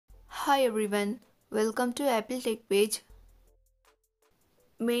Hi everyone, welcome to Apple Tech page.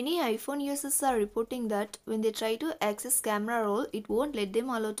 Many iPhone users are reporting that when they try to access camera roll, it won't let them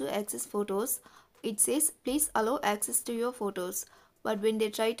allow to access photos. It says please allow access to your photos. But when they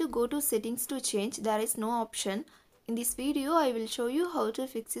try to go to settings to change, there is no option. In this video, I will show you how to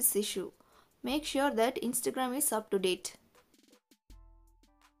fix this issue. Make sure that Instagram is up to date.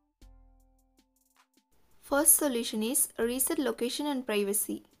 First solution is reset location and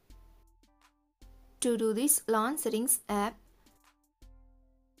privacy. To do this, launch Settings app.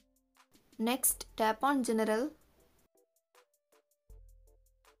 Next, tap on General.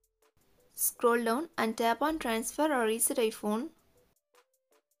 Scroll down and tap on Transfer or Reset iPhone.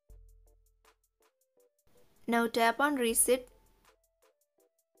 Now tap on Reset.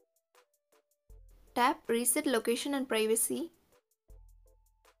 Tap Reset Location and Privacy.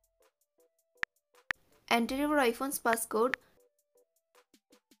 Enter your iPhone's passcode.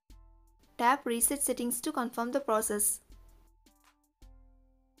 Tap Reset Settings to confirm the process.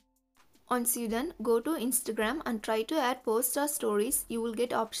 Once you're done, go to Instagram and try to add posts or stories. You will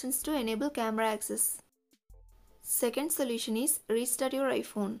get options to enable camera access. Second solution is restart your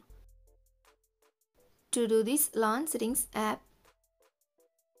iPhone. To do this, launch Settings app.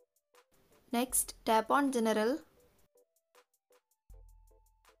 Next, tap on General.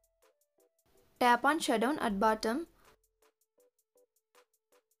 Tap on Shutdown at bottom.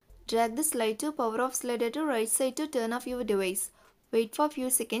 Drag the slide to power off slider to right side to turn off your device. Wait for a few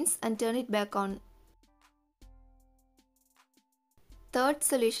seconds and turn it back on. Third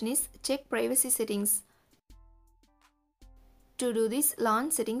solution is check privacy settings. To do this,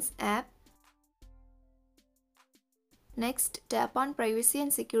 launch Settings app. Next, tap on Privacy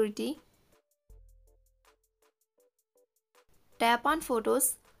and Security. Tap on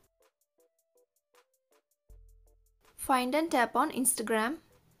Photos. Find and tap on Instagram.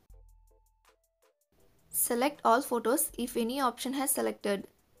 Select all photos if any option has selected.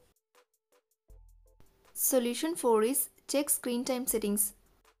 Solution 4 is check screen time settings.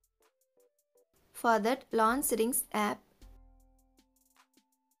 For that, launch Settings app.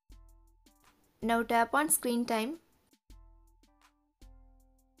 Now tap on Screen time.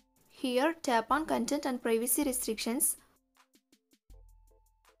 Here, tap on Content and Privacy Restrictions.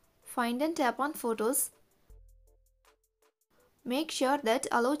 Find and tap on Photos. Make sure that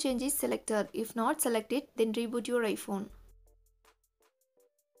Allow Change is selected. If not selected, then reboot your iPhone.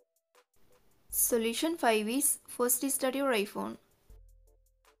 Solution 5 is first restart your iPhone.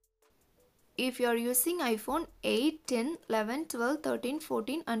 If you are using iPhone 8, 10, 11, 12, 13,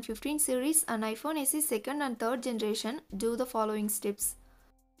 14 and 15 series and iPhone SE second and third generation, do the following steps.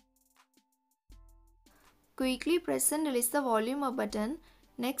 Quickly press and release the volume up button.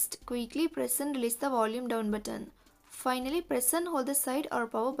 Next, quickly press and release the volume down button. Finally, press and hold the side or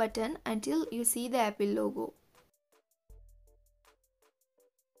power button until you see the Apple logo.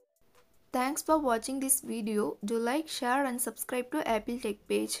 Thanks for watching this video. Do like, share and subscribe to Apple Tech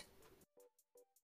page.